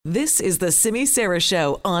This is the Simi Sara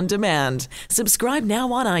Show on demand. Subscribe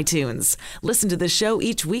now on iTunes. Listen to the show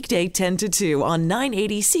each weekday 10 to 2 on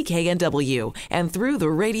 980 CKNW and through the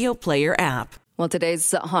Radio Player app. Well,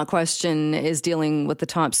 today's hot question is dealing with the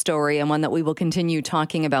top story and one that we will continue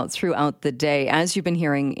talking about throughout the day. As you've been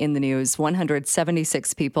hearing in the news,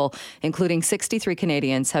 176 people, including 63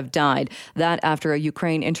 Canadians, have died. That after a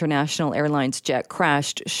Ukraine International Airlines jet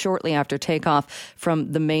crashed shortly after takeoff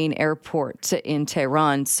from the main airport in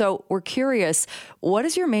Tehran. So we're curious, what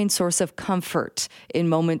is your main source of comfort in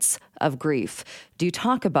moments of grief? Do you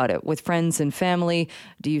talk about it with friends and family?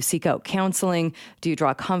 Do you seek out counseling? Do you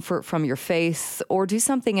draw comfort from your faith or do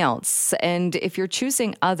something else? And if you're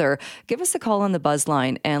choosing other, give us a call on the Buzz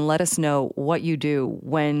line and let us know what you do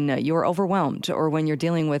when you're overwhelmed or when you're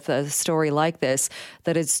dealing with a story like this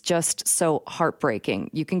that is just so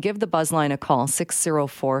heartbreaking. You can give the Buzz line a call,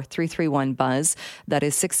 604-331-BUZZ. That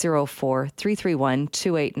is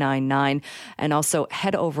 604-331-2899. And also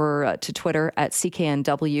head over to Twitter at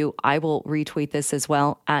CKNW. I will retweet this as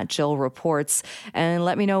well at Jill Reports and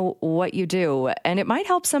let me know what you do. And it might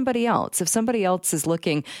help somebody else. If somebody else is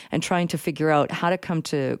looking and trying to figure out how to come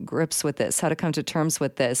to grips with this, how to come to terms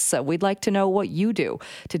with this, we'd like to know what you do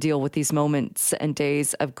to deal with these moments and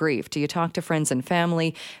days of grief. Do you talk to friends and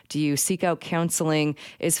family? Do you seek out counseling?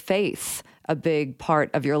 Is faith a big part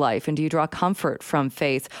of your life? And do you draw comfort from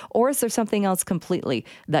faith? Or is there something else completely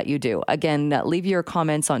that you do? Again, leave your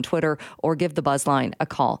comments on Twitter or give the Buzz line a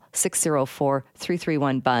call.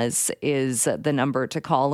 604-331-BUZZ is the number to call.